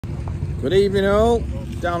Good evening all,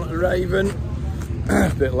 down at the Raven.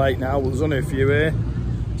 A bit late now, but there's only a few here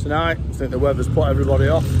tonight. I think the weather's put everybody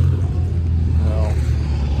off.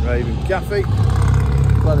 Raven Cafe,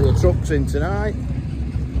 plenty of trucks in tonight.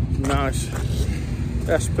 Nice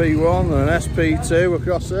SP1 and an SP2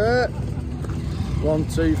 across there.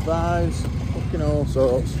 125s, fucking all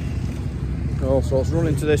sorts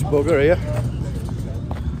running to this bugger here.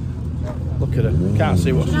 Look at her, can't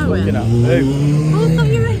see what she's looking at. Who? Oh, I thought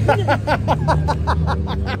you were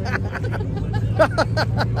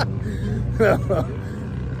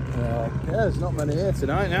yeah, there's not many here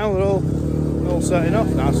tonight now. They're all setting off.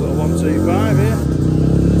 Nice little 125 here.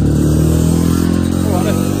 Oh,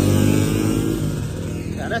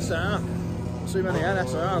 NSR. Not too many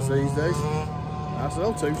NSRs these days. Nice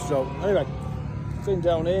little 2-stroke. Anyway, sitting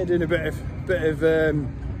down here doing a bit of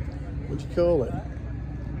what do you call it?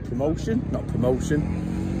 Promotion? Not promotion.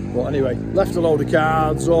 But anyway, left a load of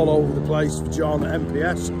cards all over the place for John at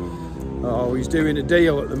MPS. Oh, he's doing a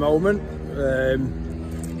deal at the moment.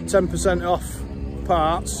 10% off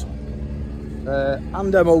parts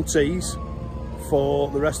and MOTs for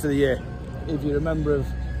the rest of the year. If you're a member of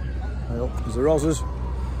the Rozzers,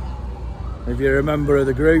 if you're a member of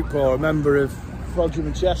the group or a member of Frodsham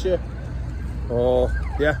and Cheshire, or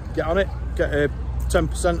yeah, get on it. Get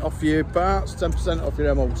 10% off your parts, 10% off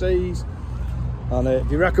your MOTs, and if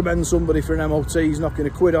you recommend somebody for an MOT, he's knocking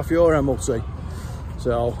 £1 off your MOT.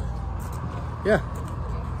 So yeah,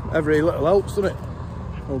 every little helps, doesn't it?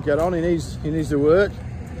 We'll get on. He needs the work.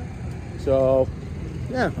 So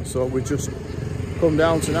yeah, I thought we'd just come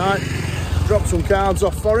down tonight, drop some cards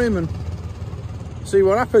off for him, and see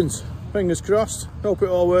what happens. Fingers crossed. Hope it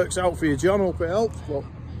all works out for you, John. Hope it helps. But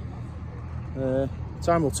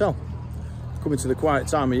time will tell. Coming to the quiet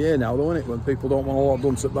time of year now, though, isn't it? When people don't want a lot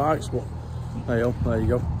done to bikes. But there you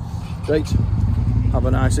go. Great. Have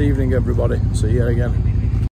a nice evening, everybody. See you again.